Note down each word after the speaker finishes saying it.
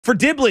for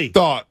Dibley.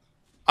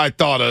 I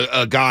thought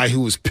a guy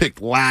who was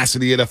picked last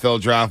in the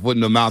NFL draft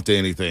wouldn't amount to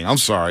anything. I'm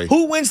sorry.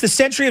 Who wins the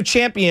Century of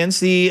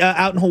Champions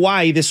out in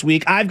Hawaii this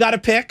week? I've got a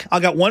pick. I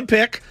got one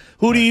pick.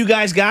 Who do you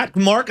guys got?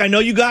 Mark, I know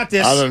you got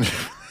this. I don't.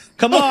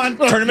 Come on,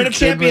 Tournament of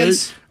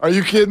Champions. Are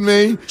you kidding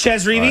me?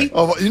 Ches Reavie.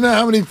 Oh, you know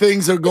how many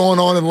things are going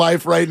on in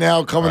life right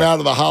now, coming out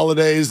of the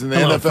holidays and the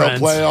NFL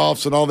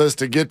playoffs and all this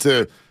to get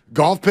to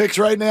golf picks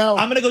right now?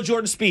 I'm going to go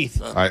Jordan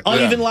Spieth.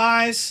 Uneven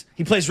lies.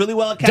 He plays really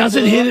well at Kapalua.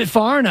 Doesn't hit it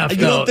far enough, You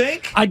don't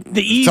think?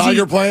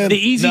 Tiger playing? The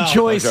easy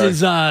choice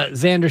is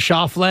Xander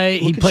Schauffele.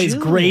 He plays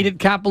great at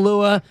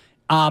Kapalua.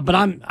 But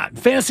I'm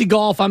fantasy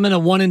golf. I'm in a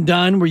one and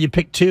done where you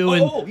pick two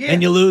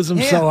and you lose them.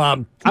 Yeah.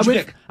 So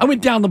I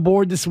went down the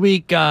board this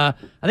week. I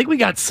think we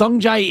got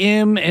Sungjae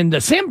Im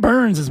and Sam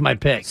Burns is my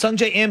pick.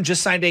 Sungjae Im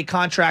just signed a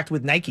contract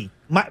with Nike.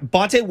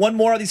 Bonte, one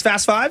more of these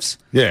Fast Fives?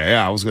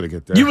 Yeah, I was going to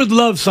get there. You would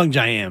love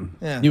Sungjae Im.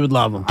 Yeah. You would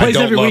love him. Plays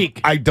every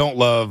week. I don't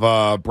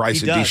love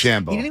Bryson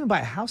DeChambeau. He didn't even buy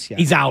a house yet.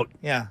 He's out.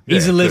 Yeah.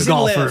 He's a live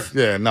golfer.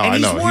 Yeah, no, I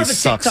know. He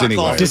sucks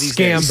anyway.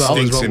 Discambo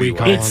is what we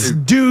call him. It's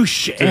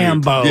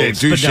douche-ambo. Yeah,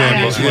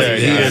 douche-ambo. Yeah,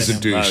 he is a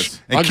douche.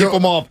 And keep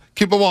him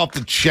off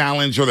the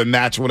challenge or the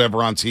match,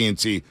 whatever, on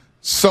TNT.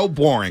 So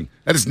boring.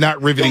 That is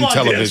not riveting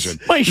television.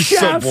 My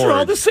shafts are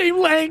all the same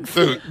length.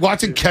 Dude,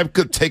 watching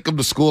Koepka take him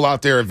to school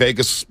out there in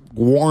Vegas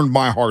warmed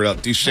my heart up.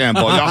 DeChambeau,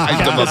 y'all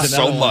hyped him up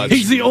so much.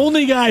 He's the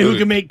only guy who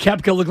can make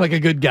Koepka look like a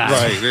good guy.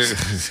 Right.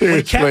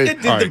 When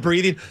Koepka did the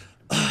breathing.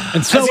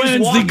 And so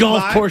ends the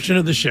golf portion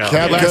of the show.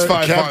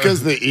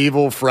 Koepka's the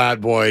evil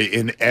frat boy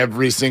in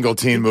every single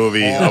teen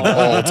movie of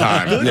all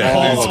time.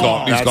 Yeah,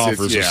 these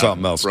golfers are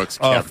something else. Brooks,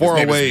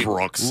 408,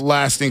 Brooks.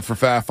 Lasting for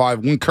Fat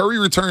Five. When Curry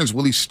returns,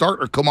 will he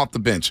start or come off the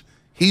bench?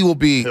 He will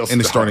be in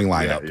the starting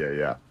lineup.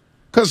 Yeah.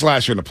 Because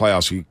last year in the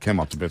playoffs, he came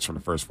off the bench for the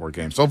first 4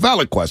 games. So,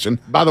 valid question.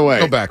 By the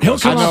way, go back. He'll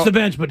come off the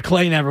bench, but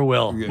Clay never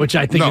will, which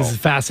I think is a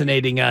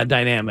fascinating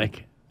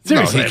dynamic.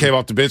 Seriously. No, he came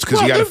off the bench because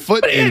he had a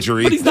foot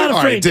injury. But he's not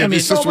afraid.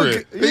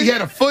 He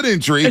had a foot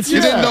injury. He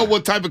didn't know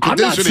what type of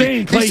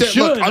conditioning. He said,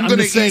 look, I'm going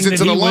to ease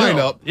into the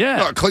lineup. Yeah.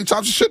 No, Clay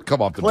Thompson should come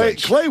off the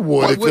bench. Clay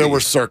would if there were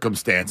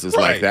circumstances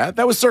like that.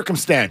 That was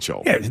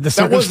circumstantial. Yeah, the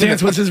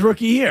circumstance was his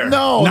rookie year.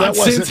 No, not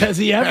since has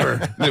he ever.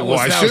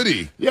 Why should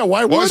he? Yeah,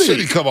 why should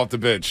he come off the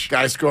bench?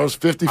 Guy scores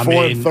 54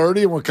 and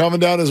 30 and we're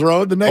coming down his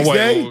road the next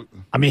day.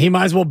 I mean, he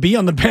might as well be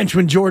on the bench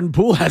when Jordan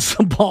Poole has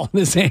some ball in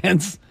his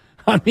hands.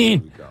 I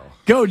mean,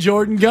 go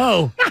Jordan,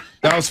 go.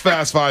 That was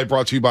Fast Five,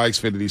 brought to you by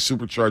Xfinity.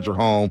 Supercharge your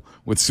home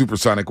with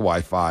supersonic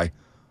Wi-Fi.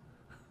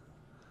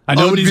 I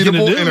know what he's going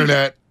to do.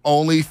 Internet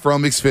only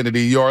from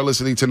Xfinity. You are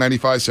listening to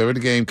 95.7 The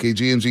Game,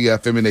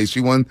 kgmz-fm in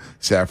HD1,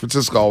 San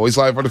Francisco. Always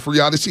live on the free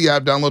Odyssey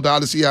app. Download the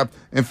Odyssey app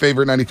and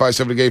favorite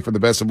 95.7 The Game for the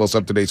best and most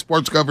up-to-date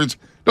sports coverage.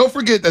 Don't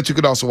forget that you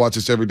can also watch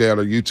us every day on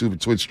our YouTube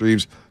and Twitch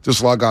streams.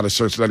 Just log on and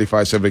search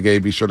 95.7 The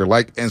Game. Be sure to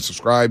like and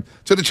subscribe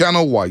to the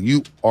channel while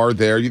you are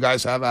there. You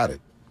guys have at it.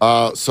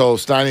 So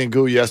Steiny and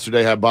Goo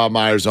yesterday had Bob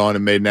Myers on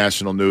and made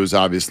national news,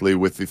 obviously,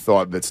 with the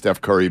thought that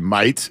Steph Curry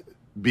might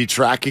be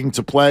tracking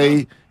to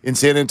play in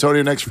San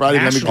Antonio next Friday.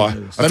 I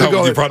thought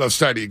when you brought up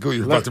Steiny and Goo, you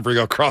were about to bring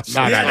up Cross.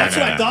 No, that's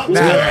what I thought was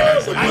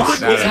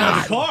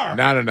the car.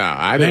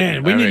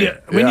 No. We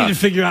need to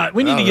figure out.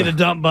 We need to get a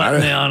dump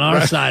button on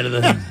our side of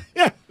the.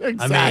 Yeah,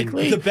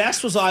 exactly. I mean, the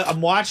best was I'm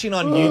watching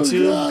on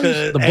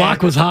YouTube. The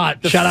block was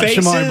hot. Shout out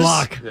Shamar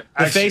Block.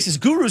 The faces.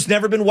 Guru's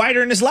never been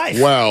whiter in his life.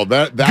 Well,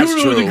 that's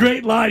Guru true. with a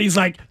great line. He's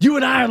like, "You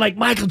and I are like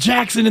Michael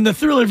Jackson in the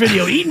Thriller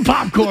video, eating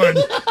popcorn."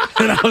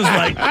 And I was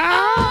like,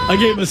 I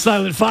gave him a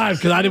silent 5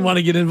 because I didn't want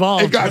to get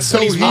involved. It got so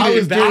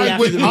heated. I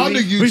went on to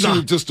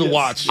YouTube just to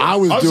watch. I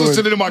was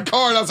listening in my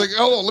car and I was like,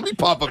 "Oh, let me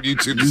pop up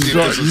YouTube."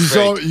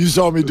 You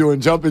saw me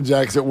doing jumping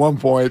jacks at one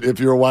point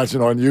if you were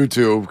watching on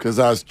YouTube because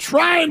I was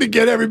trying to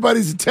get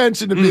everybody's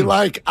attention to be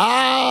like,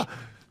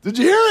 did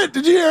you hear it?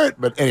 Did you hear it?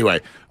 But anyway,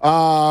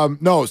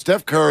 no,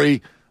 Steph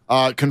Curry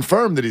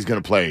confirmed that he's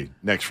going to play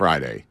next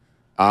Friday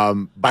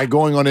by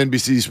going on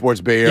NBC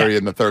Sports Bay Area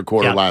in the third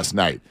quarter last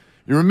night.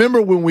 You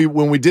remember when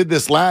we did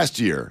this last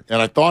year, and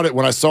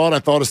when I saw it, I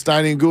thought of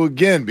Steiny and Goo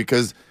again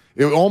because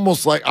it was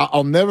almost like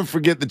I'll never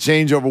forget the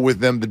changeover with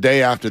them the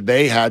day after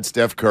they had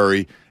Steph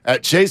Curry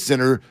at Chase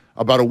Center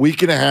about a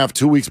week and a half,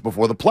 2 weeks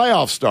before the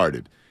playoffs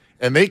started.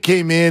 And they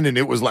came in, and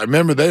it was like,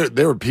 remember,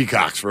 they were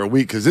peacocks for a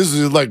week because this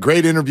was like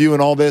great interview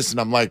and all this. And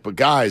I'm like, but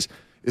guys,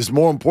 it's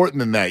more important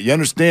than that. You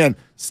understand,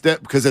 Steph?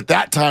 Because at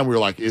that time we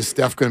were like, is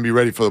Steph going to be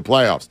ready for the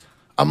playoffs?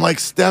 I'm like,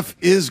 Steph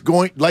is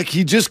going, like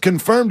he just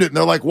confirmed it. And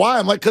they're like, why?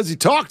 I'm like, because he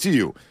talked to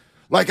you.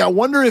 Like, I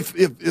wonder if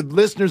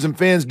listeners and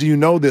fans, do you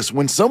know this?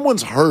 When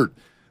someone's hurt,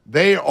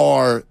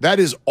 that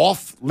is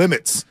off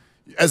limits.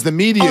 As the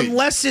media,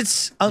 unless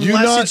it's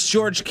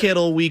George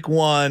Kittle week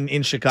 1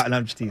 in Chicago. No,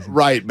 I'm just teasing.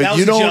 Right, but that was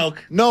you don't.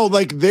 Joke. No,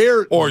 like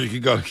they're. Or you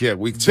could go,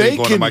 week 2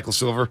 going to Michael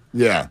Silver.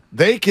 Yeah,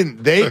 they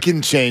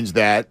can change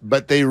that,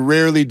 but they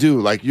rarely do.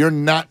 Like you're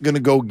not going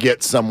to go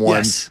get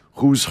someone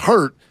who's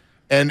hurt,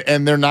 and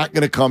they're not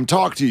going to come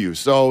talk to you.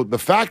 So the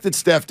fact that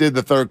Steph did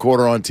the third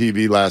quarter on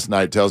TV last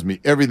night tells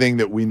me everything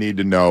that we need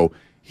to know.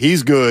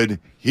 He's good.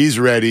 He's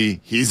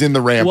ready. He's in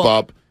the ramp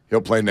up.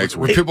 He'll play next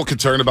Were week. people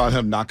concerned about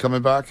him not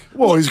coming back?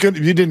 Well, he's gonna.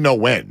 You didn't know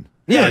when.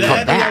 Yeah, He'll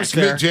come back.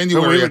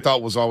 Mid-January, I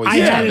thought was always. I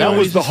had it that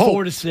always was the hope.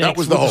 4 to 6. That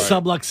was the with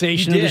hope.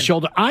 subluxation You of the did.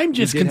 shoulder. I'm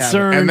just You did have it.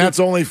 concerned, And that's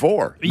only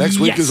 4. Next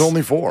week is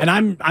only 4. And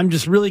I'm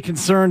just really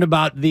concerned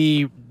about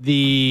the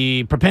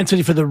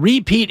propensity for the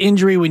repeat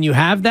injury when you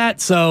have that.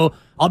 So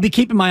I'll be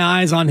keeping my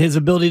eyes on his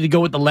ability to go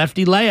with the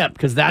lefty layup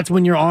because that's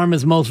when your arm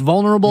is most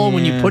vulnerable,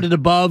 when you put it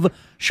above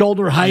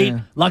shoulder height.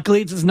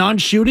 Luckily, it's his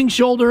non-shooting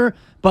shoulder,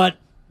 but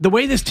the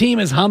way this team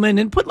is humming,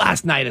 and put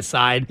last night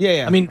aside,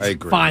 Yeah. I mean, I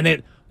agree. fine.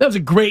 That was a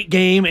great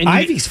game. And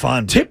Ivy's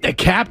fun. Tip the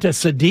cap to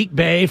Sadiq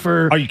Bey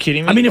for. Are you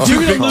kidding me? I mean, if Two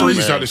you're big going to lose,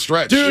 threes out of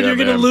stretch. dude, Yeah, you're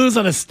going to man. lose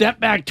on a step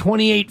back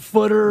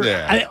 28-footer.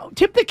 Yeah.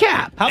 Tip the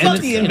cap. How And about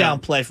it's, the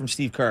inbound play from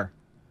Steve Kerr?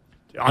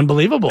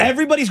 Unbelievable.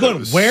 Everybody's going,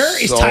 was where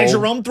is so- Ty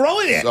Jerome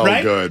throwing it, so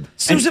right? good.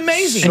 It was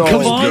amazing. And So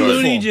Kevon good.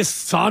 Looney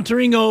just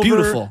sauntering over,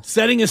 Beautiful.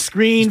 setting a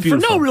screen It's for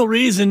beautiful. no real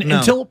reason No.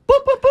 until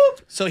boop, boop,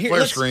 boop. So here, Flare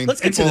let's screen.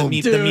 get to the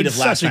meat Dude, of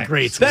last such a night.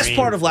 great Best screen.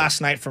 part of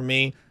last night for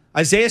me,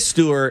 Isaiah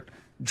Stewart,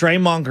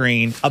 Draymond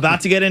Green,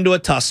 about to get into a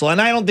tussle,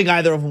 and I don't think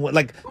either of them would.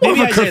 Like, More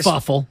maybe of a Isaiah's-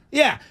 kerfuffle.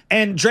 Yeah,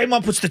 and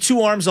Draymond puts the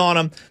 2 arms on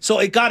him, so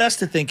it got us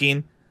to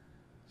thinking,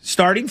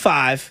 starting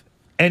 5,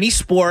 any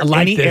sport, I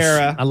like any this.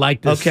 era. I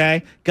like this.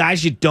 Okay,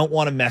 guys you don't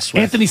want to mess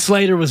with. Anthony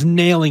Slater was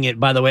nailing it,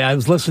 by the way. I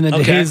was listening to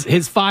Okay.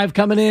 his 5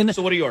 coming in.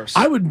 So what are yours?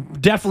 I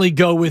would definitely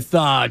go with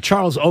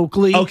Charles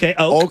Oakley. Okay,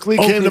 Oak. Oakley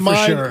came Oakley to for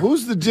mind. sure.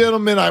 Who's the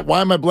gentleman?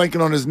 Why am I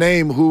blanking on his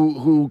name?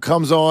 Who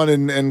comes on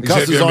and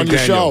cusses Xavier on your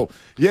McDaniel. show?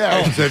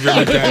 Yeah, Xavier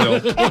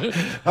McDaniel.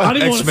 How do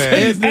you want to X-Man.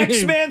 say his name?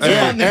 X-Man's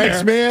Yeah, on there.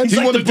 X-Man. He's He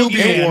like won the a Doobie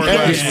boogeyman. Award Yeah.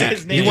 last Yeah. week.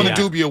 His He won a name.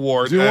 Doobie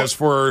Award Do you want- as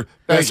for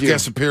Thank best you.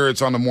 guest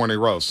appearance on the morning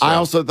roast. I So,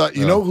 also thought,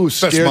 you know who best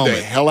scared the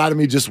moment. hell out of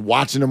me just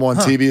watching him on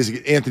TV is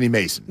Anthony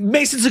Mason.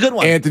 Mason's a good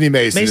one. Anthony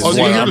Mason. Mason's is Oh,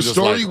 did one you hear I'm the just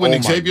story like, when oh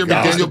my Xavier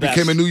God. He's the McDaniel best.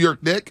 became a New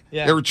York Knick?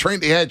 Yeah.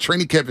 They had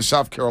training camp in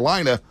South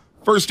Carolina.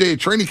 First day of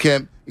training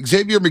camp,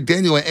 Xavier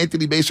McDaniel and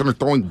Anthony Mason are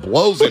throwing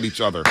blows at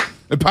each other.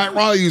 And Pat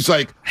Riley's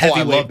like, oh, I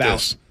Heavyweight love bout.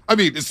 this. I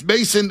mean, it's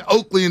Mason,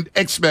 Oakley, and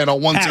X-Men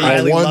on one Pat team.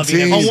 Riley On one loving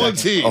every team. On one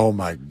second. team. Oh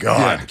my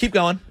God. Keep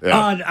going.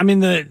 I mean,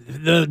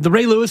 the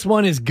Ray Lewis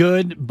one is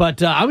good,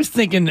 but I was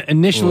thinking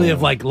initially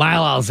of like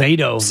Lyle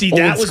Alzado. See, old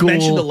that was school.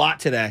 mentioned a lot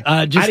today.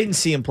 Just- I didn't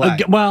see him play.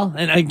 Well,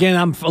 and again,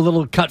 I'm a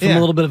little cut from Yeah. a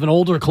little bit of an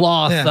older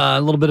cloth, Yeah.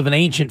 a little bit of an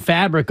ancient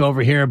fabric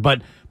over here,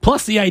 but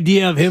plus the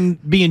idea of him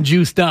being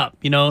juiced up,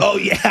 you know? Oh,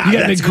 yeah, You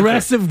got an that's good.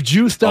 aggressive,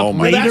 juiced up Oh,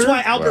 my- Well, Raider. that's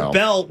why Albert Well.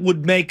 Bell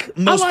would make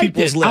I most like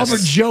people's this. lists.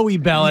 Albert Joey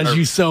Bell, as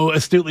you so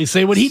astutely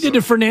say. What he did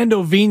to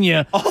Fernando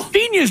Vina,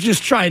 Vina's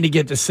just trying to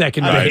get to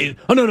second base.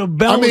 Oh, no,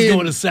 Bell was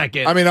going to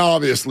second. I mean,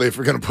 obviously, if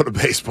we're going to put a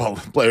baseball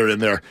player in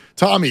there,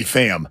 Tommy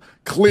Pham,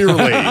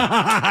 clearly.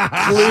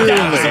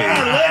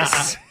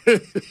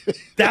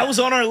 That was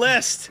on our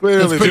list.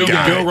 Clearly Bill, the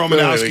guy. Bill Clearly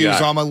Romanowski the was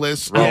guy. on my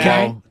list.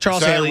 Okay.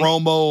 Charles San Haley.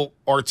 Romo,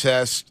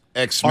 Artest,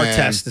 X-Men.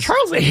 Artest.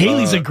 Charles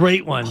Haley's a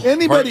great one.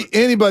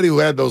 Anybody who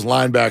had those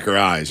linebacker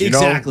eyes, you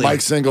Exactly. know,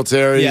 Mike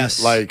Singletary,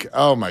 Yes. like,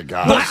 oh my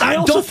God. But I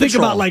also Don't think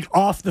patrol. about like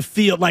off the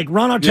field. Like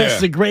Ron Artest Yeah.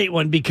 is a great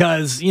one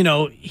because you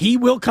know he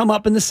will come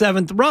up in the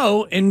 7th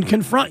row and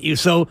confront you.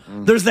 So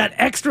there's that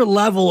extra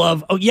level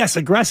of yes,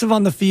 aggressive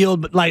on the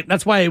field, but like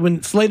that's why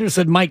when Slater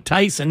said Mike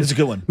Tyson, It's a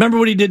good one. Remember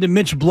what he did to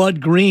Mitch Blood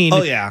Green?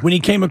 Oh, yeah. when he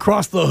came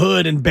across the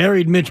hood and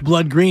buried Mitch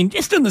Blood Green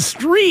just in the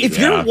street. If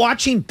you're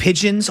watching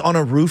pigeons on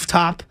a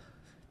rooftop,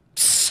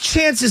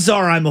 chances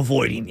are I'm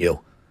avoiding you.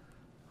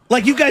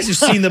 Like you guys have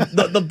seen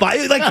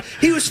the like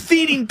he was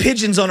feeding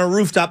pigeons on a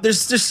rooftop.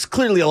 There's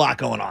clearly a lot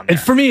going on there. And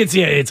for me,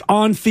 it's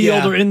on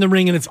field Yeah. or in the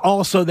ring, and it's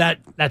also that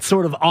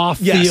sort of off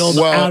field,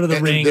 out of the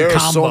and ring there are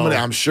combo. so many.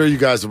 I'm sure you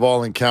guys have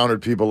all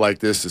encountered people like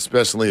this,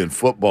 especially in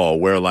football,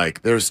 where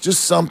like there's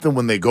just something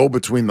when they go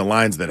between the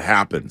lines that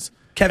happens,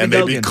 Kevin and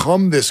they Gogan.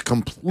 become this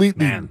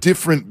completely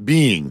different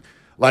being.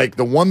 Like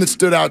the one that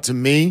stood out to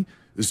me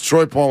is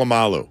Troy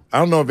Polamalu. I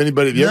don't know if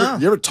anybody you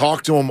ever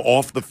talked to him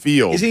off the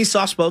field. Isn't he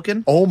soft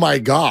spoken? Oh my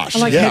gosh! I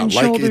like yeah, Head and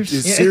like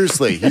Shoulders.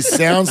 seriously, he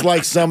sounds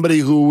like somebody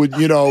who would,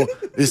 you know,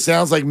 it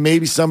sounds like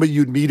maybe somebody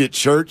you'd meet at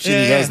church, and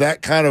he Yeah. has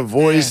that kind of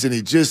voice, and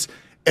he just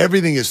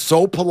everything is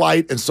so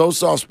polite and so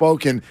soft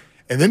spoken.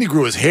 And then he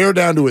grew his hair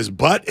down to his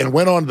butt and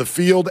went onto the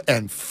field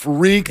and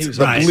freaked was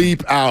the awesome.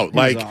 bleep out.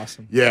 was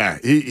awesome. Yeah,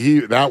 he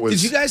that was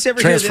Did you guys ever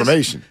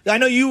transformation. hear this? I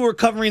know you were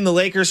covering the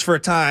Lakers for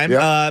a time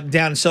Yeah.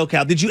 down in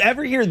SoCal. Did you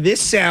ever hear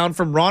this sound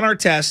from Ron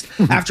Artest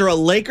after a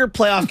Laker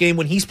playoff game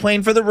when he's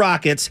playing for the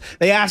Rockets?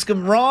 They ask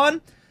him,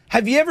 Ron,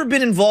 have you ever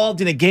been involved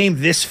in a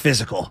game this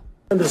physical?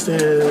 I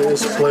understand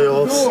it's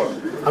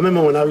playoffs. I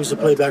remember when I used to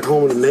play back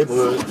home in the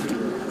neighborhood,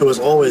 it was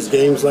always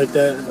games like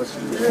that.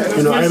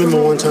 You know, I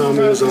remember one time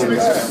it was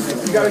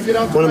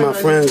one of my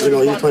friends, you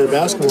know, he was playing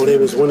basketball, they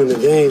was winning the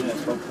game.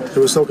 It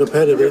was so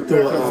competitive,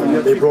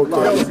 they broke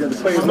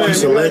a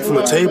piece of leg from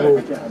a table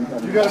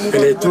and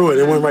they threw it.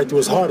 It went right through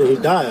his heart and he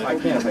died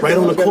right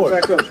on the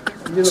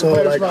court. So,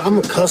 like, I'm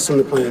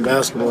accustomed to playing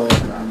basketball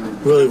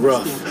really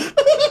rough.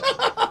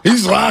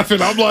 He's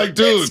laughing. I'm like,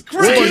 dude,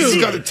 Crazy.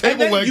 he's got a And table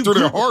then leg you through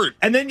their Google- heart.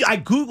 And then I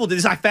Googled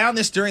this. I found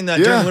this during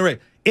the race.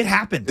 It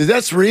happened. Is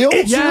that real?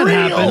 It's Yeah, it real.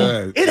 happened. Yeah,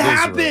 It it is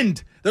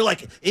happened. They're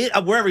like,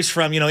 wherever he's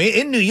from,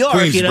 in New York,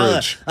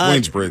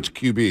 Queensbridge,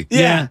 QB.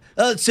 Yeah.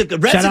 A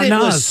resident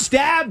Nas. was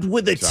stabbed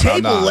with a Shout out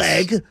table Nas.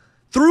 leg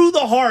through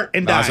the heart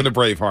and Nas died. and the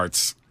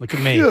Bravehearts. Look at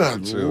me.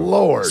 Good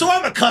Lord. So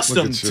I'm accustomed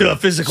Look at you. to a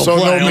physical So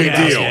play. no big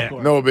Okay. deal. Yeah.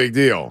 No big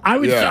deal.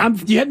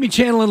 You had me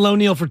channeling Low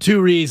Neal for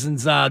two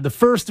reasons. The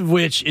first of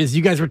which is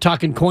you guys were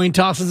talking coin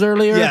tosses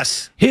earlier.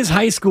 Yes. His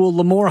high school,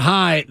 Lemoore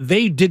High,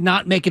 they did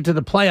not make it to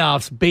the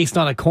playoffs based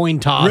on a coin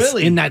toss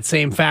Really? in that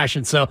same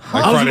fashion. So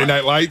Friday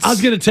Night Lights. I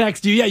was going to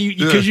text you,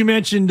 because you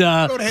mentioned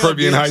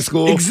Caribbean High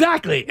School.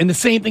 exactly, and the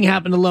same thing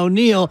happened to Low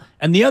Neal.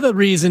 And the other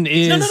reason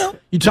is No.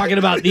 you're talking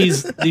about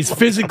these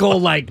physical,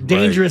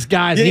 dangerous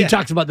guys, and he Yeah.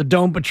 talks about the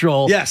Dome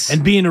Patrol, Yes.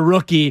 and being a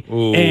rookie,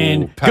 Ooh,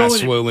 and Pat going,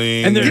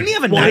 Swilling. and they're- Didn't he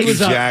have a well, nice- he was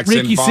Ricky a Jackson,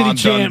 Ricky City Von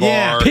champ,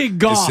 Dunbar, Pig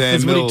Golf Sam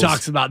is what he Mills.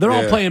 talks about. They're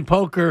all Yeah. playing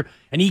poker,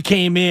 and he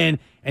came in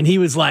and he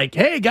was like,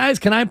 "Hey guys,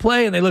 can I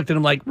play?" And they looked at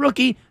him like,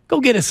 "Rookie, go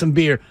get us some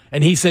beer."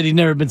 And he said he'd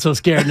never been so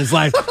scared in his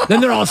life.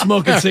 Then they're all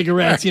smoking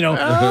cigarettes, in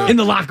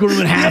the locker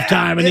room at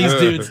halftime, and these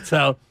dudes.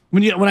 So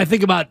when I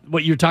think about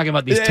what you're talking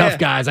about, these tough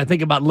guys, I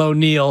think about Low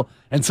Neal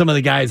and some of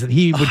the guys that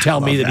he would tell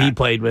me that he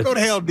played with. Go to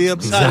hell,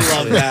 Dibs. I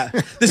love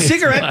that. The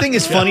cigarette thing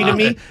is funny to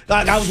me.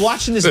 I was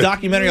watching this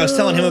documentary. I was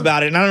telling him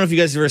about it, and I don't know if you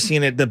guys have ever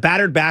seen it, The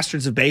Battered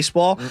Bastards of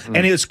Baseball.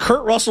 And it was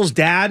Kurt Russell's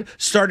dad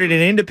started an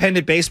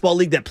independent baseball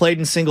league that played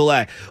in single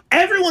A.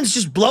 Everyone's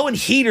just blowing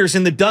heaters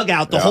in the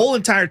dugout the whole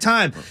entire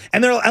time.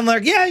 And I'm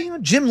like,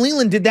 Jim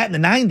Leland did that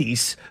in the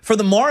 90s for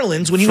the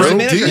Marlins when he was a Fred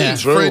manager. Dean.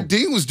 Fred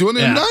Dean was doing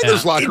it in the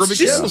Niners locker room at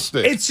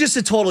Candlestick. It's just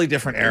a totally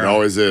different It era.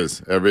 always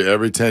is.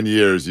 Every 10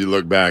 years, you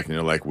look back and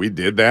you're like, we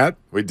did that?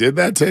 We did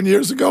that 10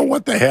 years ago?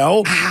 What the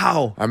hell?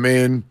 Wow. I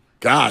mean,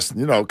 gosh,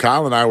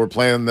 Kyle and I were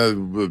playing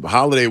the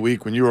holiday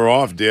week when you were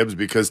off, Dibs,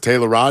 because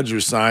Taylor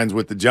Rogers signs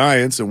with the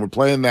Giants, and we're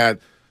playing that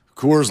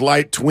Coors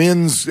Light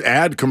Twins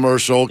ad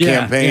commercial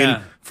campaign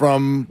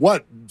from,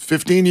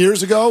 15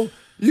 years ago?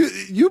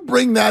 You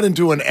bring that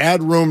into an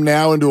ad room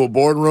now, into a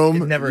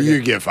boardroom,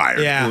 you get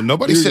fired. Yeah. Well,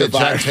 nobody You said get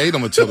Jack fired.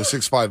 Tatum until the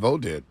 650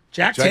 did.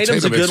 Jack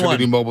Tatum's a good Xfinity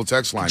one. Mobile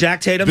text line. Jack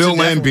Tatum's Bill a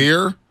definitely-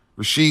 Lambier,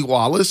 Rasheed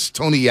Wallace,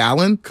 Tony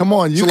Allen. Come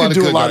on, you There's can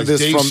do a good lot guys. of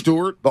this Dave from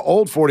Stewart. the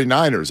old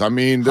 49ers. I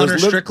mean, Hunter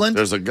Strickland?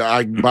 There's a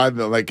guy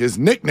his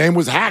nickname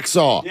was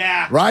Hacksaw.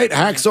 Yeah. Right?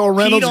 Hacksaw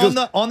Reynolds. Heat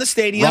on the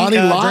stadium Ronnie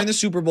Lott during the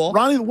Super Bowl.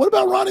 What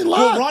about Ronnie Lott?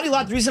 Well, Ronnie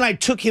Lott, the reason I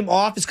took him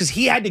off is because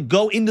he had to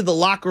go into the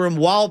locker room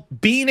while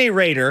being a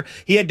Raider.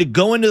 He had to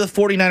go into the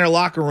 49er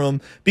locker room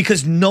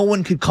because no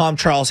one could calm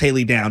Charles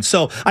Haley down.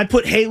 So I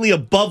put Haley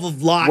above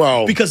of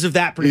Lott because of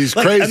that. He's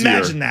crazier.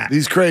 Imagine that.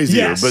 He's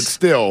crazier. Yes. But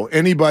still,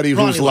 anybody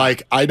Ronnie who's Lott.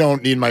 like, I don't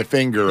need my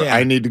finger. Yeah.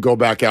 I need to go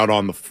back out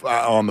on the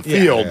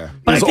field. Yeah.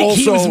 But I is think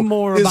he also, was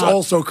more is about-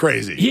 also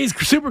crazy. He's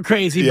super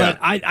crazy, Yeah. but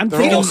I'm They're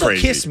thinking all also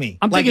crazy. kiss me.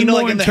 I'm Like, thinking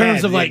more like in the terms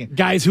head, of like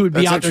guys who would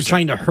be That's out there interesting.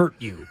 trying to hurt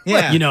you.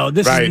 Yeah.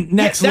 This Right. is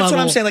next that's level.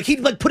 what I'm saying. Like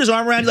he'd put his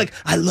arm around you, like,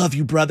 I love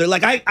you, brother.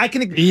 Like I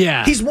can.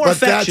 Yeah. He's more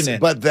affectionate.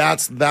 But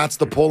that's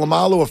the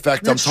Polamalu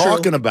effect That's I'm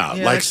talking true. about.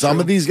 Yeah, like that's some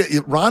true. of these guys,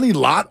 Ronnie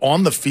Lott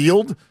on the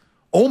field.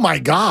 Oh my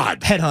God.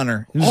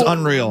 Headhunter. It was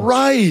unreal.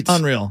 Right.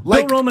 Unreal.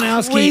 Bill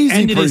Romanowski crazy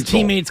ended his people.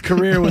 teammate's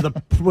career with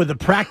a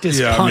practice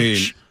Yeah, I punch.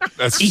 mean,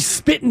 that's- he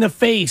spit in the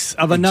face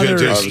of another.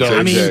 JJ Stokes.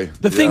 I mean, JJ.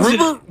 the things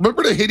that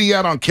Remember the hit he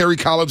had on Kerry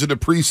Collins in the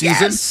preseason?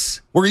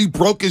 Yes. Where he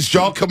broke his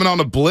jaw coming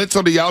on a blitz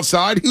on the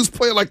outside? He was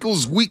playing like it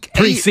was week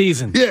 8.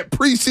 Preseason. Yeah,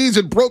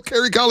 preseason. Broke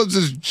Kerry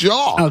Collins'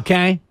 jaw.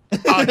 okay.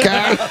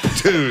 Okay?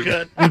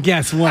 Dude. And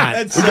guess what?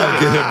 That's We gotta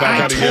get him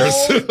back out of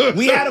here.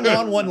 We had him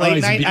on one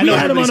late night. I we know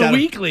had him on everybody's a had him.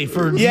 weekly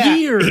for Yeah,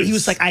 years. he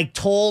was like, I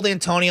told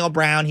Antonio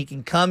Brown he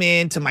can come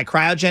into my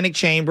cryogenic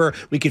chamber.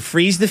 We could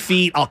freeze the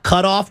feet. I'll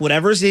cut off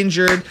whatever's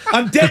injured.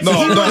 I'm dead. No,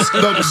 He no, was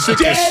no, the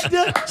sickest.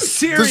 dead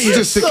serious. This is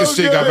the sickest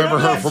thing I've ever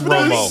heard from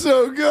Romo.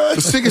 So good.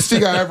 The sickest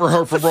thing I ever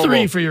heard from Romo.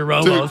 3 for your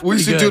Romo. Dude, It's we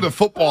used to pretty do good. the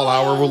football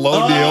hour with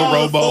Low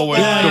Neal, Romo, and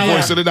Yeah, the yeah,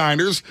 voice yeah. of the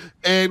Niners.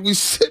 And we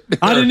sit there.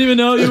 I didn't even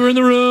know you were in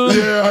the room.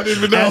 Yeah, I didn't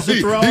even know. As a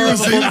He thrower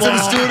was of in a the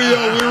football.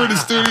 studio. We were in the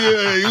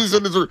studio. He was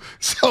in the room.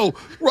 So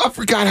I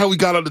forgot how we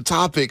got on the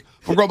topic.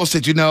 But Romo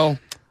said,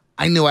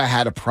 I knew I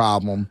had a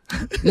problem.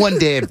 One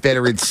day at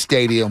Veterans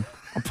Stadium,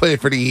 I'm playing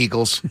for the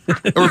Eagles.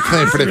 And we're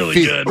playing for the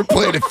really good. We're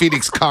playing the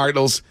Phoenix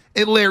Cardinals.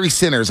 And Larry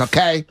Sinners,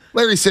 okay?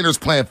 Larry Sinners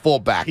playing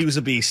fullback. He was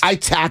a beast. I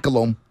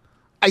tackle him.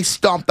 I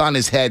stomped on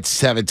his head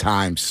 7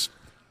 times.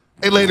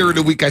 And later in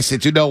the week, I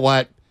said, you know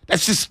what?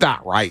 That's just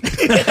not right.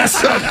 So,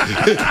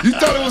 you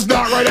thought it was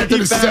not right after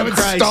He the found 7th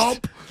Christ.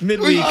 stomp?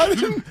 Midweek.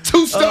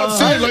 2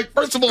 stomps in. Like,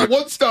 first of all,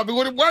 1 stomp.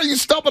 Why are you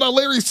stomping on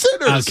Larry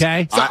Sinners?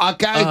 Okay. So,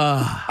 okay.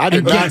 I did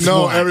And not guess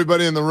know what?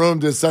 everybody in the room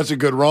did such a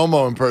good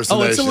Romo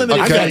impersonation. Oh, it's a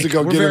limited I got thing. to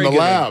go We're get in very the good.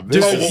 lab.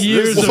 Just This is-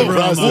 years this is of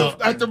impressive.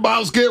 Romo. After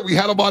Miles Garrett, we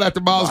had him on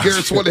after Miles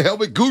Garrett won the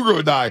helmet. Guru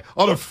and I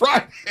on a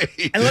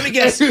Friday. And let me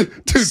guess, Dude,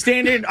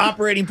 standard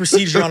operating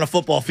procedure on a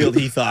football field,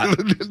 he thought.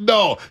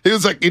 no, he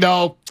was like,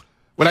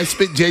 when I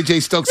spit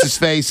JJ Stokes'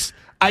 face,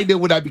 I knew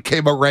when I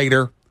became a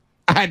Raider,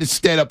 I had to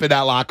stand up in that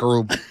locker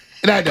room.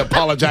 And I had to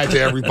apologize to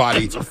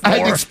everybody. I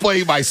had to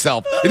explain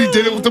myself. And he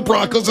did it with the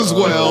Broncos as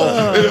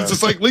well. And it's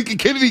just like Lincoln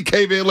Kennedy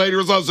came in later.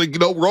 I was like,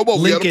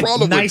 Romo, we had a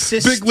problem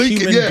nicest with Big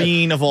Lincoln. human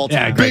being of all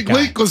time. Big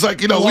Link was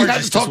like, we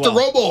had to talk to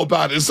Romo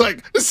about it. It's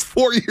like, this is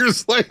 4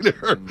 years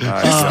later.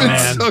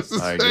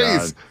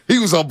 He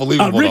was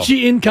unbelievable.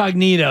 Richie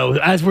Incognito,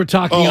 as we're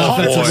talking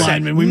offensive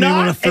lineman, we may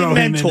want to throw him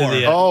into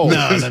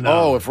the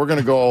no. If we're going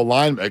to go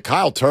lineman,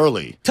 Kyle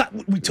Turley.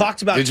 We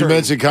talked about Did you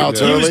mention Kyle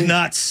Turley? He was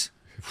nuts.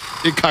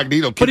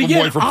 Incognito, but keep again, him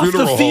away from off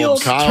funeral the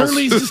field, homes.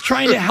 Turley's just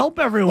trying to help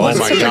everyone. Oh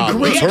my God,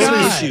 great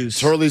guy.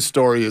 Turley's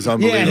story is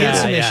unbelievable.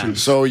 Yeah, he had some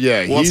issues. So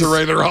once a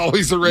Raider,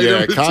 always a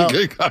Raider.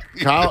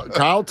 Yeah,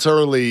 Kyle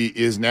Turley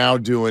is now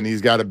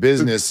he's got a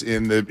business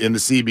in the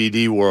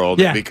CBD world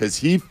because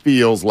he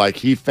feels like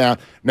he found.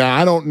 Now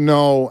I don't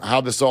know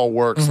how this all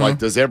works. Like,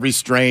 does every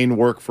strain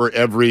work for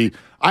every?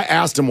 I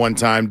asked him one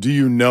time, "Do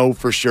you know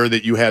for sure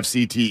that you have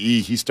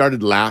CTE?" He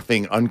started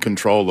laughing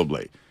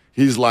uncontrollably.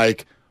 He's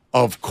like,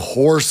 "Of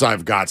course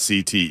I've got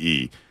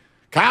CTE."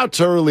 Kyle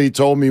Turley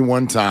told me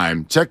one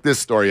time, check this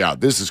story out.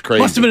 This is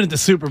crazy. Must have been at the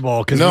Super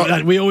Bowl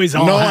because we always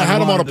all I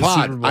had him on a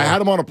pod. I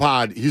had him on a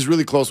pod. He's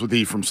really close with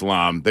Ephraim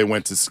Salaam. They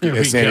went to San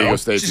Diego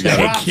State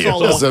together.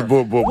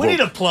 We need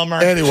a plumber.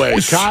 Anyway,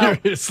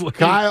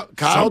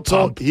 Kyle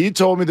told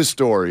me the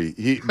story.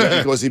 He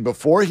goes,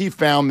 before he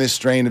found this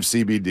strain of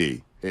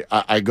CBD,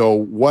 I go,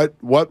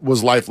 what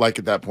was life like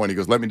at that point? He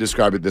goes, let me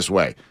describe it this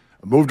way.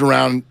 I moved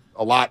around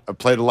a lot. I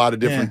played a lot of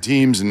different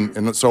teams,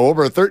 and so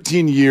over a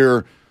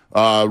 13-year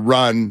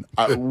run,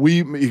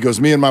 he goes,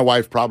 me and my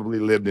wife probably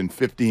lived in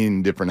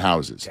 15 different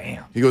houses.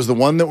 Damn. He goes, the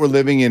one that we're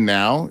living in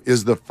now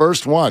is the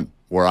first one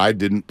where I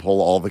didn't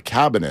pull all the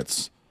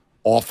cabinets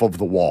off of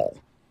the wall.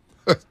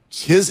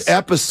 His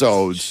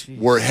episodes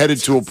were headed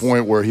to a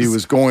point where he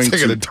was going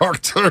taking a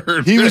dark turn.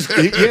 But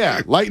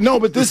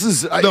this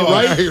is right?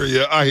 I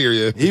hear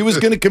you. He was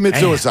going to commit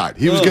suicide.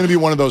 He was going to be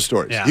one of those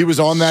stories. Yeah. He was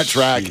on that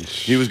track.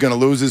 He was going to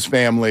lose his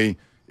family.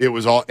 It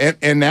was all,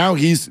 and now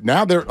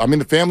there. I mean,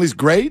 the family's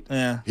great.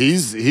 Yeah.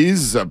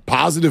 He's a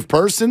positive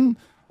person.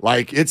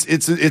 Like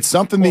it's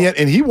something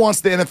and he wants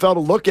the NFL to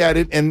look at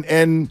it,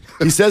 and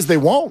he says they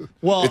won't.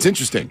 Well, it's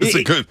interesting.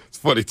 It's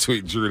funny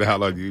tweet Drew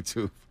out on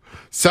YouTube.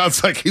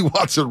 Sounds like he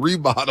wants a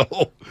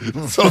remodel.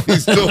 So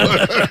he's doing.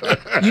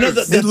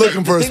 He's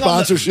looking for a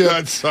sponsorship.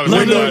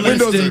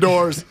 Windows and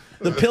doors.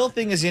 The pill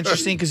thing is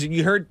interesting because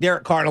you heard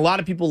Derek Carr, and a lot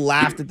of people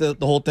laughed at the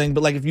whole thing.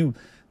 But like, if you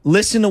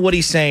listen to what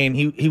he's saying,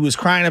 he was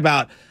crying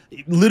about,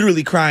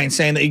 literally crying,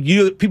 saying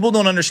that people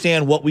don't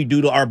understand what we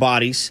do to our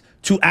bodies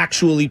to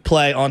actually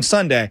play on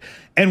Sunday.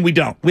 And we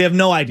don't. We have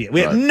no idea.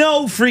 We have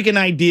no freaking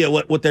idea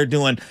what they're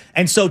doing.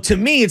 And so to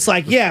me, it's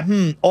like,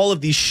 all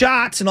of these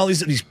shots and all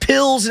these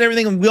pills and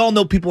everything. And we all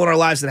know people in our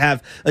lives that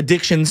have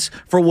addictions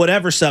for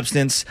whatever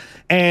substance.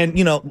 And,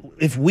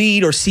 if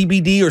weed or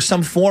CBD or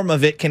some form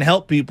of it can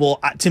help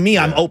people, to me,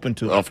 I'm open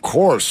to it. Of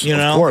course.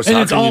 Of course. And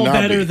it's all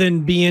better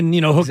than being,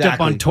 hooked up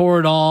on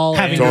Toradol,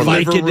 having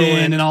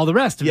Vicodin and all the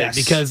rest of it.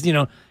 Because,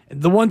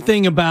 the one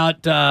thing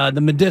about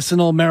the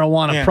medicinal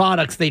marijuana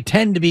products, they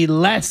tend to be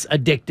less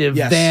addictive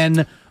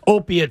than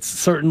opiates,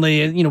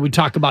 certainly. We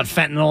talk about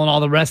fentanyl and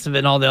all the rest of it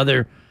and all the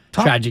other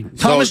tragic.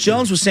 Thomas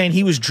Jones was saying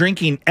he was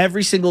drinking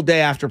every single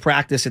day after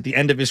practice at the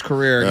end of his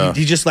career. Yeah.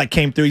 He just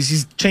came through.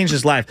 He's changed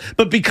his life.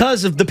 But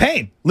because of the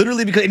pain,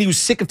 literally and he was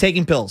sick of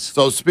taking pills.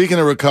 So speaking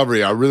of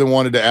recovery, I really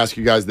wanted to ask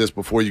you guys this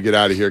before you get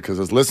out of here, because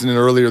I was listening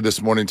earlier this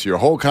morning to your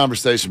whole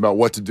conversation about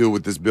what to do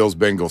with this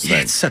Bills-Bengals thing.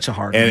 It's such a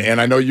hard one. And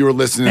I know you were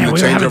listening to we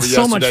Changeover were having yesterday.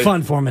 so much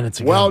fun 4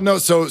 minutes ago. Well, no,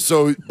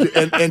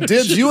 and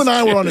Dibs, you and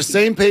I were on the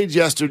same page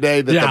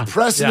yesterday that the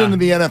precedent in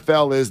the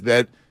NFL is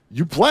that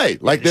you play.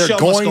 Like they're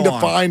going to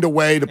find a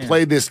way to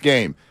play this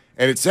game.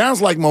 And it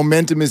sounds like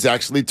momentum is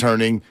actually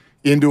turning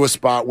into a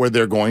spot where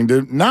they're going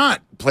to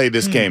not play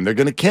this game. They're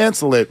going to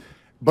cancel it.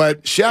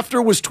 But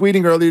Schefter was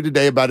tweeting earlier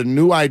today about a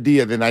new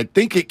idea. Then I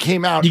think it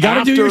came out. You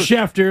got to do your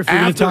Schefter if you're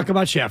going to talk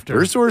about Schefter.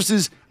 Your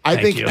sources. I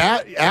think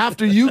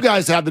after you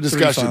guys have the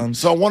discussion.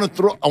 So I want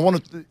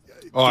to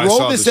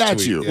throw this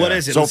at you. What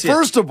is it? So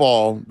first of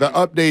all, the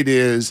update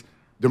is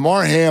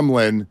DeMar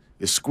Hamlin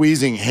is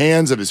squeezing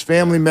hands of his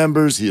family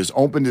members. He has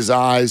opened his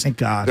eyes. Thank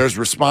God. There's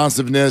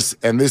responsiveness,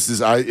 and this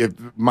is,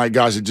 my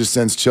gosh, it just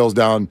sends chills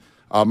down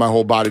my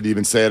whole body to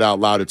even say it out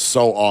loud. It's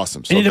so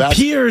awesome. So and it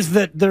appears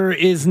that there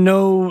is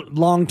no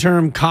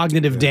long-term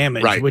cognitive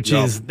damage,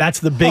 that's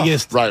the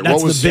biggest. That's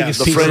the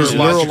biggest piece.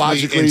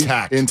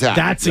 Neurologically intact.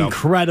 That's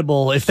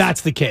incredible if that's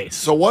the case.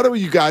 So what do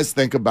you guys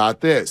think about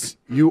this?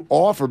 You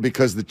offer,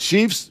 because the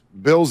Chiefs,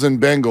 Bills, and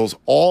Bengals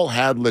all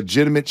had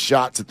legitimate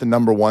shots at the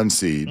number 1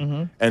 seed,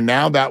 and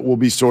now that will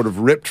be sort of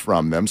ripped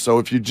from them. So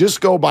if you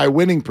just go by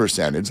winning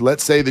percentage,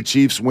 let's say the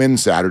Chiefs win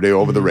Saturday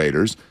over the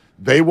Raiders,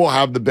 they will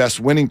have the best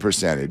winning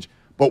percentage.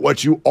 But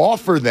what you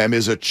offer them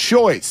is a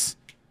choice.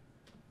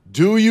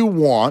 Do you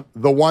want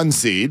the 1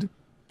 seed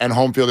and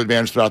home field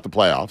advantage throughout the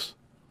playoffs,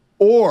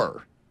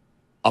 or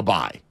a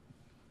bye?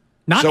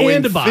 Not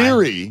and a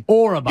bye,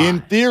 or a bye.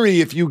 In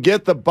theory, if you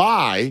get the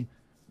bye,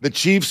 the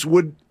Chiefs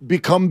would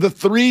become the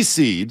 3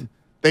 seed.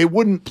 They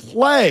wouldn't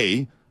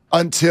play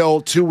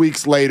until 2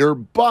 weeks later.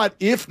 But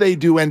if they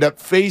do end up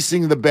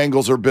facing the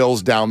Bengals or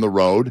Bills down the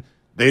road,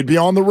 they'd be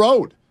on the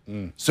road.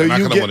 So They're not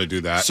you gonna get wanna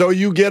do that. So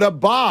you get a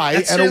bye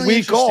That's and a really week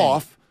interesting.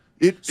 off.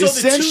 It So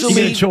essentially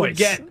You get a choice.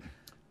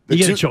 You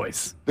get a two-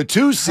 choice. The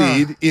 2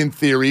 seed, in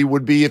theory,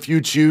 would be if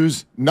you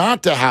choose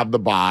not to have the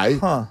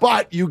bye,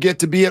 but you get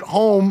to be at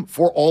home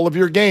for all of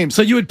your games.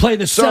 So you would play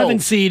the So- 7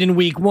 seed in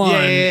week 1.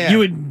 Yeah. You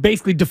would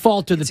basically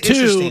default to the 2,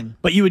 interesting.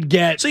 but you would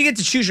get. So you get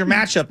to choose your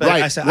matchup.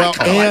 Right. I said, Well,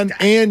 I kinda like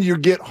that. and you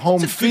get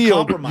home It's a good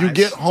field. compromise. You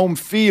get home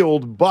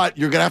field, but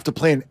you're gonna have to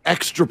play an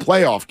extra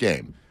playoff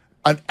game,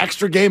 an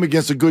extra game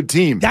against a good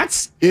team.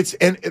 That's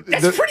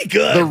pretty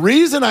good. The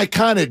reason I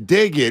kind of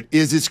dig it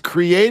is it's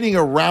creating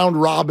a round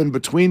robin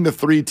between the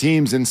 3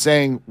 teams and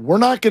saying we're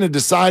not going to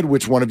decide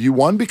which one of you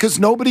won because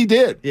nobody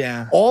did.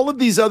 Yeah. All of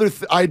these other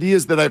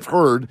ideas that I've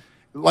heard,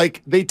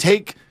 like they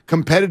take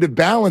competitive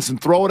balance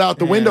and throw it out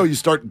the window. You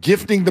start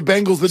gifting the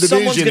Bengals the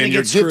Someone's division, gonna and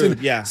you're get screwed,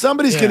 gifting. yeah.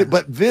 Somebody's Yeah. going to.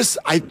 But this,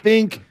 I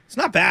think. It's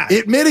not bad.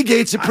 It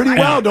mitigates it pretty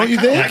well, don't you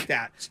kinda think? like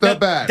that. It's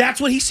not bad.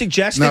 That's what he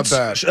suggested. Not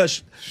bad.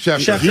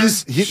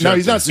 Schefter. He's not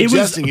It was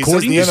suggesting. He says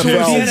according the to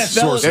NFL.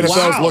 sources. The NFL's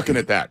Wow. looking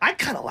at that. I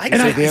kind of like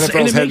And, that. the NFL's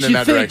and it heading makes in you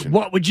that think, direction.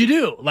 what would you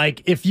do?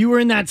 Like, if you were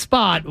in that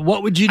spot,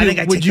 what would you do? I think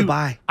I'd would take you, the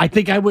bye. I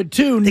think I would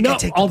too. think No, I'd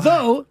take the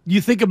although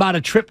you think about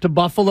a trip to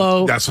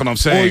Buffalo. That's what I'm Or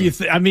saying. you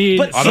I mean,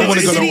 But I don't want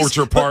to Kansas go to City's-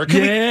 Orchard Park.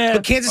 Yeah.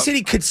 But Kansas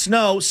City could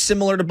snow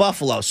similar to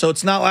Buffalo, so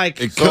it's not like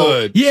It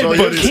could. yeah, So but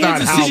but it's not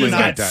Kansas howling City's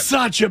like got that.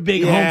 such a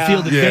big Yeah.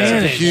 home field Yeah, it's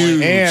advantage.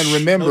 huge. And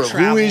remember, No who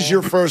travel. is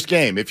your first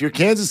game? If you're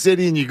Kansas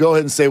City and you go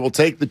ahead and say, "We'll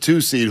take the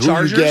 2 seed," who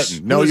Chargers? are you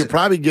getting? No, Who is you're it?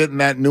 probably getting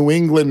that New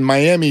England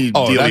Miami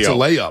Oh, dealio. that's a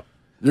layup.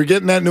 You're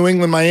getting that New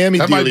England Miami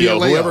That might be a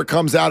dealio. layup. Whoever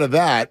comes out of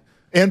that,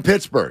 and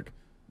Pittsburgh.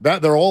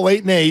 That they're all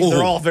 8-8.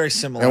 they're all very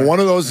similar. And one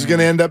of those is going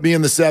to end up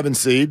being the 7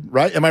 seed,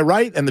 right? Am I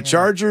right? And the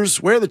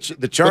Chargers, where are the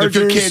But if Chargers?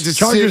 you're Kansas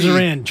Chargers City, are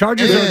in.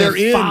 Chargers and are they're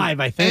in. 5,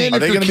 I think. And Are if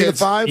they you're gonna be the Kansas-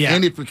 5? Yeah.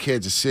 And if you're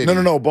Kansas City.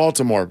 No.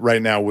 Baltimore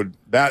right now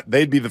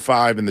they'd be the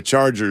 5, and the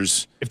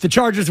Chargers. If the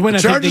Chargers win, The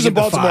I think Chargers they and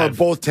get the Baltimore are 5.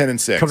 both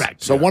 10-6.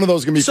 Correct. So one of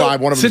those is going to be So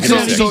 5. One of them is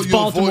Cincinnati going to So be 6. beats you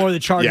Baltimore. avoid- The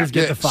Chargers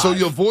Yeah. get the 5. So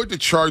you avoid the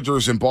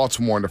Chargers and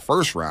Baltimore in the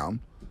first round.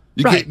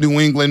 You Right. get New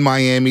England,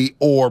 Miami,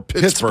 or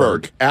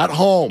Pittsburgh at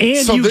home.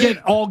 and So you then-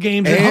 get all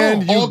games at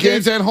and home. you All get-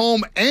 games at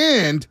home,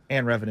 and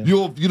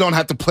revenue. you don't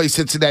have to play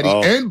Cincinnati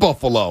Oh. and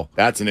Buffalo.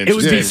 That's an It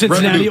would be interesting.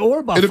 Cincinnati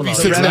or Buffalo. It'll be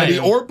Cincinnati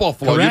Right. or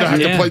Buffalo. You Correct, don't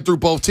have yeah. to play through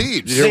both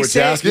teams. Did you hear what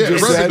Jasky yeah,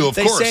 just said? revenue, of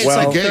They course. say it's Well,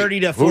 like okay. $30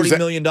 to Who's $40 that-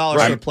 million for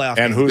a playoff. And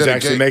game. who's Yeah,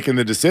 actually game. making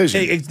the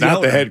decision? It's the Not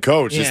the owner. head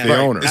coach. It's Yeah. the Right.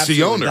 owner. It's the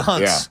Absolutely. owner. The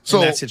Hunts Yeah. So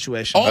in that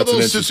situation. all That's an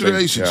those interesting-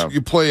 situations, yeah.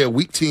 you play a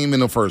weak team in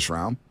the first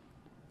round.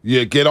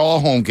 You get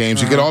all home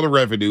games, you get all the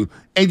revenue,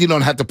 and you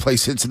don't have to play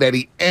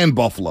Cincinnati and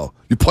Buffalo.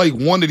 You play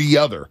one or the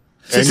other.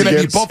 And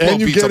Cincinnati, you Buffalo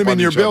get beats up them in on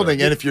your each other.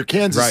 building. And if you're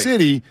Kansas Right.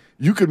 City,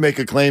 you could make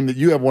a claim that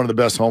you have one of the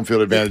best home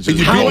field advantages. And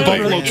you in the beat league.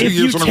 Buffalo However, 2 if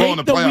you years in a row in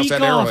the take playoffs week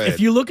at off, Arrowhead. if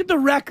you look at the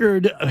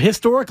record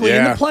historically in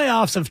Yeah. the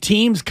playoffs of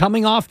teams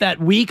coming off that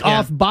week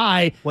off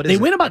bye, What they is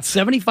win it? about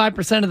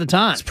 75% of the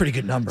time. It's a pretty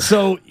good number.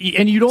 So,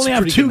 and you'd only It's a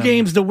have pretty 2 good number.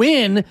 games to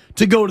win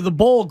to go to the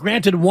bowl.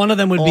 Granted, one of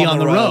them would be on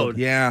the road.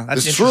 Yeah,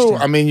 that's It's interesting.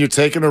 true. I mean, you're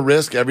taking a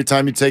risk every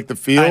time you take the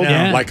field. I know.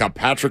 Yeah. Like a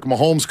Patrick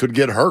Mahomes could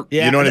get hurt.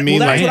 Yeah, You know what I well, mean?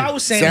 that's Like, what I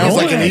was saying. Sounds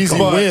Rolling like an easy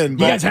ankle. win. You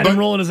guys had him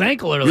rolling his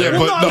ankle earlier. Yeah,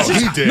 but Well, no, no,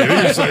 he did. He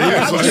was like,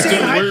 I was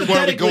saying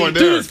where are we going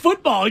there? Dude, it's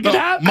football. It could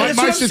happen. My That's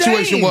what I'm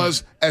situation saying.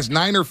 was, as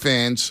Niner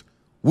fans,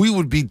 we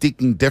would be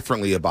thinking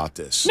differently about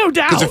this. No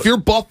doubt. Because if you're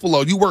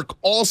Buffalo, you work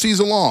all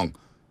season long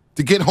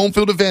to get home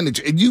field advantage,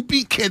 and you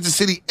beat Kansas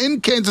City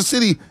in Kansas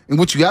City, in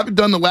which you haven't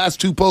done the last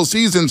 2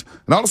 postseasons,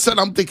 and all of a sudden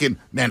I'm thinking,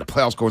 man, the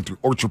playoffs going through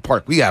Orchard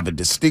Park. We have a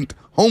distinct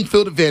home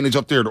field advantage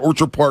up there at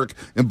Orchard Park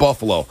in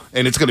Buffalo,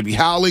 and it's going to be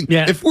howling.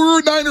 Yeah. If we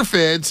were Niner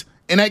fans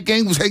and that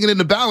game was hanging in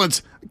the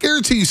balance, I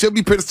guarantee you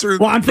 70%.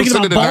 Well, I'm thinking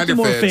of about the Niner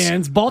Baltimore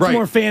fans.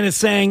 Baltimore Right. fan is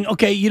saying,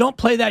 okay, you don't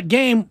play that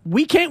game,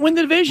 we can't win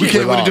the division. We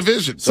can't win a lost.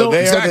 division. So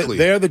they exactly.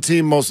 they're the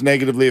team most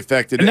negatively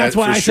affected. And that's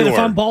why for I said if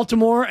sure. I'm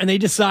Baltimore and they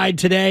decide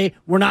today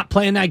we're not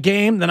playing that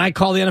game, then I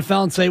call the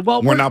NFL and say,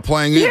 well, We're not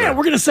playing Yeah, either.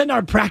 we're going to send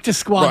our practice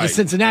squad Right. to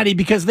Cincinnati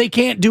because they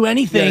can't do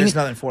anything there's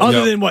nothing for them. other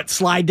Yep. than what,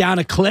 slide down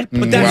a clip.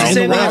 But that's the in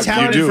same route.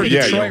 mentality You do, for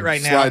yeah, Detroit you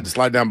right now.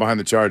 slide down behind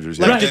the Chargers.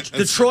 Yeah. Like Right.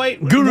 Detroit.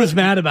 Guru's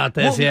mad about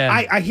this, Well,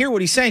 yeah. I hear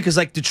what he's saying because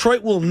like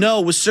Detroit will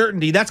know with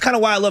certainty. That's kind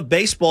of why I love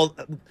baseball.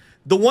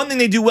 The one thing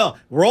they do well,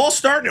 we're all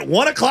starting at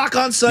 1:00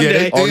 on Sunday. Yeah,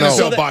 they Oh, no.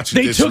 NFL botched it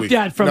They this took week.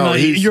 that from No,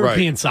 he's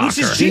European right. soccer. Which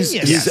is He's,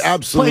 genius. he's Yes.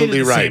 absolutely Played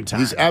at the same right. time.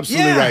 He's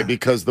absolutely Yeah. right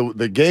because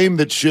the game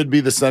that should be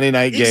the Sunday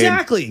night game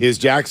Exactly. is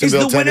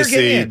Jacksonville, Is the winner get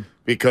Tennessee, in?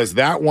 because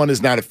that one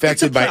is not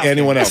affected by playoff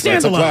anyone game. else. It's a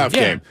It's a standalone, playoff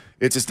yeah. game.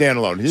 It's a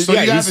standalone. So Yeah,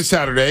 you he's- have it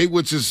Saturday,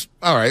 which is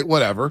all right,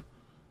 whatever.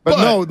 But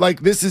no,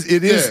 like this is Yeah.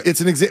 it's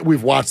an example.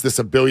 We've watched this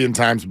a billion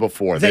times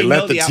before. They They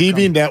let know the the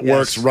TV outcome.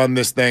 networks Yes. run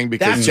this thing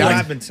because That's what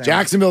I've been saying.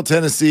 Jacksonville,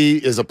 Tennessee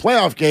is a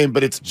playoff game,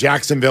 but it's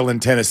Jacksonville and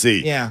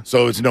Tennessee. Yeah.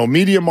 So it's no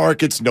media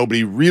markets.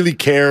 Nobody really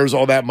cares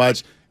all that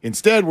much.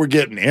 Instead, we're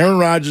getting Aaron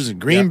Rodgers in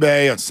Green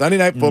Bay on Sunday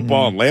Night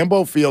Football and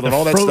Lambeau Field and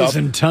all that stuff.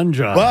 Frozen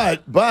tundra.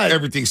 But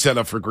Everything's set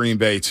up for Green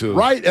Bay, too.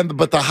 right,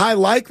 but the high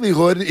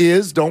likelihood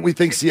is, don't we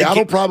think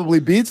Seattle probably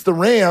beats the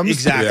Rams?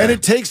 Exactly. And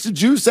it takes the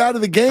juice out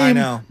of the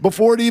game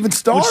before it even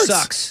starts. Which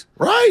sucks.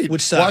 Right.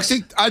 Which Well,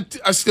 sucks.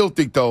 I still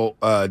think, though,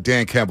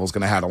 Dan Campbell's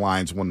going to have the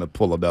Lions win the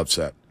pull-up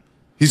upset.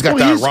 He's got Well,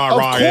 that he's-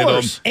 rah-rah of in him.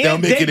 course. They'll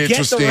And make they it get the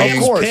interesting. Rams Of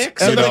course.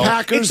 picks, And you the know?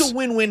 Packers, It's a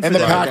win-win and for the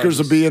them.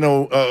 Packers will be in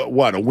a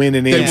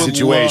win-and-in They would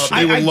situation.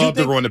 Love, they I would do love to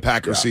think- ruin the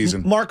Packers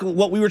season. Mark,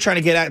 what we were trying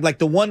to get at, like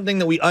the one thing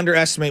that we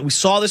underestimate, we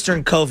saw this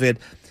during COVID.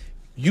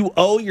 You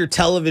owe your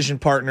television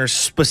partners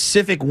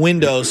specific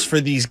windows for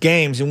these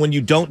games, and when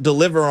you don't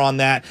deliver on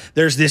that,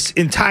 there's this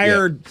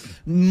entire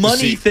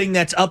money thing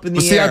that's up in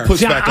the See, I air.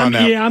 push back on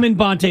that. Yeah, I'm in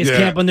Bonte's Yeah.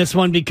 camp on this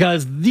one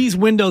because these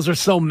windows are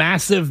so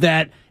massive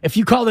that if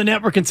you call the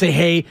network and say,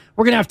 hey,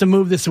 we're going to have to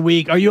move this a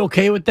week, are you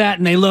okay with that?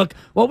 And they look,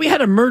 well, we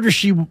had a Murder,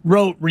 She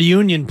Wrote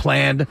reunion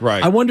planned.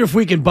 Right. I wonder if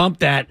we can bump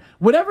that.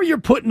 Whatever you're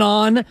putting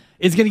on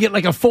is going to get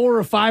like a 4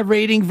 or 5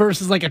 rating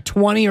versus like a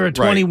 20 or a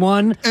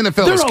 21.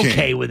 NFL They're is king.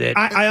 okay with it.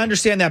 I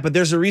understand that, but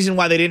there's a reason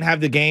why they didn't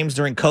have the games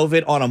during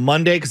COVID on a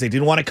Monday because they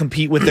didn't want to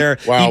compete with their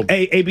Wow.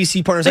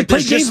 ABC partners. They Like, played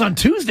there's games just- on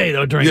Tuesday,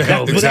 though, during Yeah,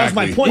 COVID. But that was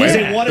my Exactly. point. Is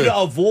Yeah. they wanted to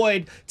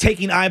avoid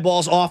taking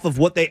eyeballs off of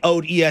what they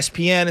owed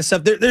ESPN and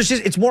stuff. There's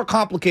just it's more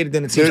complicated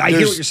than it seems. I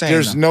hear what you're saying.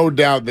 There's though. no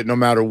doubt that no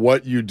matter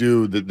what you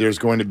do, that there's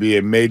going to be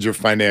a major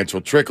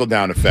financial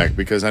trickle-down effect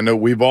because I know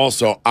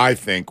I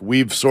think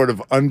we've sort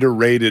of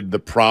underrated the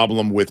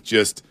problem with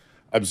just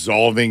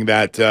absolving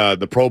that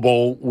the Pro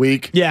Bowl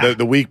week,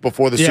 the week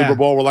before the Super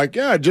Bowl. We're like,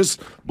 just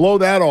blow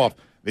that off.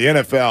 The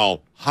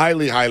NFL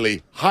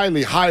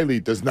highly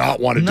does not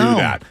want to do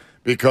that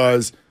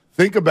because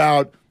think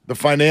about the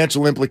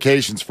financial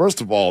implications.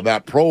 First of all, the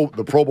Pro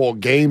Bowl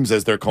games,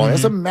 as they're calling it,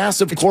 that's a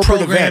massive corporate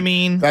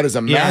programming. event. That is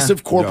a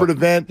massive corporate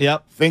event.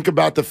 Yep. Think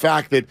about the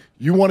fact that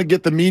you want to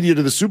get the media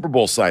to the Super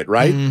Bowl site,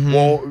 right?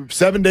 Well,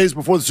 7 days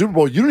before the Super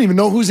Bowl, you don't even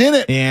know who's in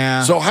it.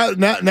 Yeah. So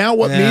now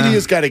what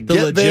media's got to The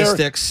get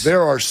logistics. there?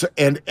 There are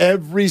and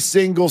every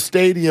single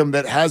stadium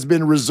that has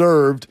been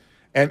reserved.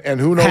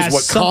 And who knows Has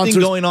what something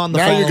concerts going on the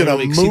now you're following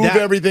going week. to See, move that-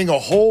 everything a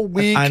whole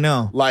week. I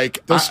know.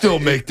 Like They'll still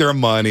make their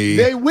money.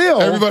 They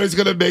will. Everybody's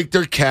going to make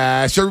their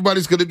cash.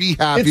 Everybody's going to be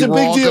happy. It's a We're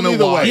big all deal gonna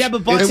either way. watch. Yeah, but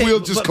and Bonte, we'll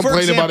just but for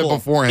complain about it example,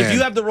 beforehand. If you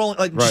have the Rolling,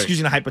 like just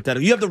using a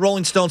hypothetical, you have the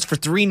Rolling Stones for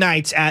 3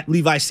 nights at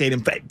Levi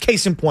Stadium.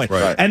 Case in point,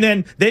 Right. and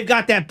then they've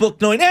got that book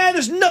knowing,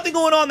 there's nothing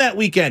going on that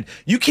weekend.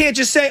 You can't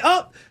just say,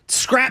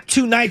 scrap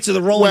 2 nights of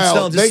the Rolling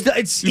Stones.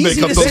 It's you make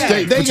easy up to those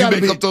say. dates. But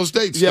you make up those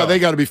dates. Yeah, though. they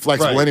got to be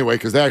flexible Right. anyway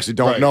because they actually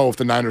don't know if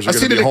the Niners are I've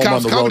going to seen be it at home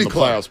on Cobb's the road in Comedy the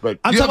Club. playoffs. But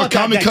I'm you have talking a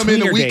about comic that come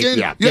in a tweener date.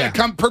 weekend. Yeah.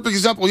 Perfect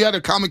example. You had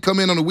a comic come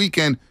in on a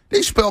weekend.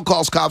 Dave Chappelle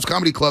calls Cobb's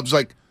Comedy Club's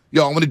like,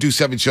 yo, I'm going to do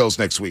 7 shows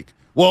next week.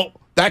 Well,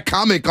 that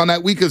comic on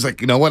that week is like,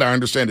 you know what? I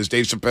understand it's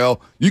Dave Chappelle.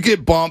 You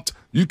get bumped.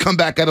 You come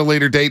back at a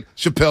later date.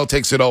 Chappelle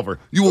takes it over.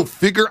 You will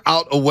figure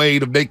out a way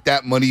to make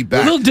that money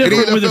back. A little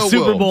different And with the NFL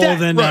Super will. Bowl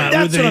than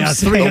That's with what I'm the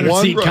saying.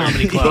 300-seat Right.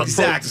 comedy club.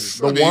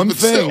 Exactly. The one but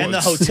thing- still, And the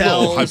it's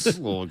hotels. a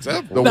little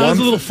example. The That was one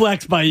a little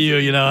flex by you,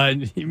 me No,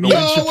 and I wasn't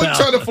trying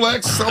Chappelle. to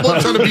flex. I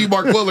wasn't trying to be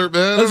Mark Willard,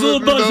 man. That's a little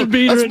buzzer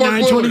beater That's at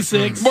Mark 9:26.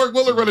 Willard. Mark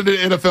Willard running the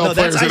NFL No,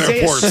 that's players in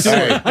Isaiah airports.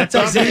 Stewart. That's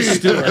Isaiah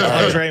Stewart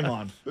on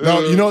Draymond.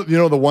 No, you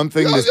know the one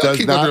thing Y'all this does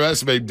keep not.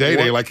 underestimating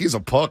Day-Day like he's a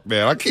punk,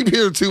 man. I keep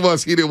hearing too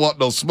much he didn't want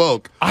no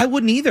smoke. I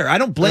wouldn't either. I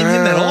don't blame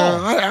him at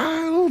all. I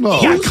don't know.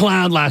 He got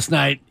clowned last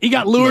night. He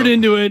got lured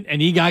into it,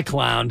 and he got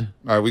clowned.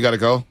 All right, we got to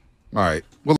go. All right. Well,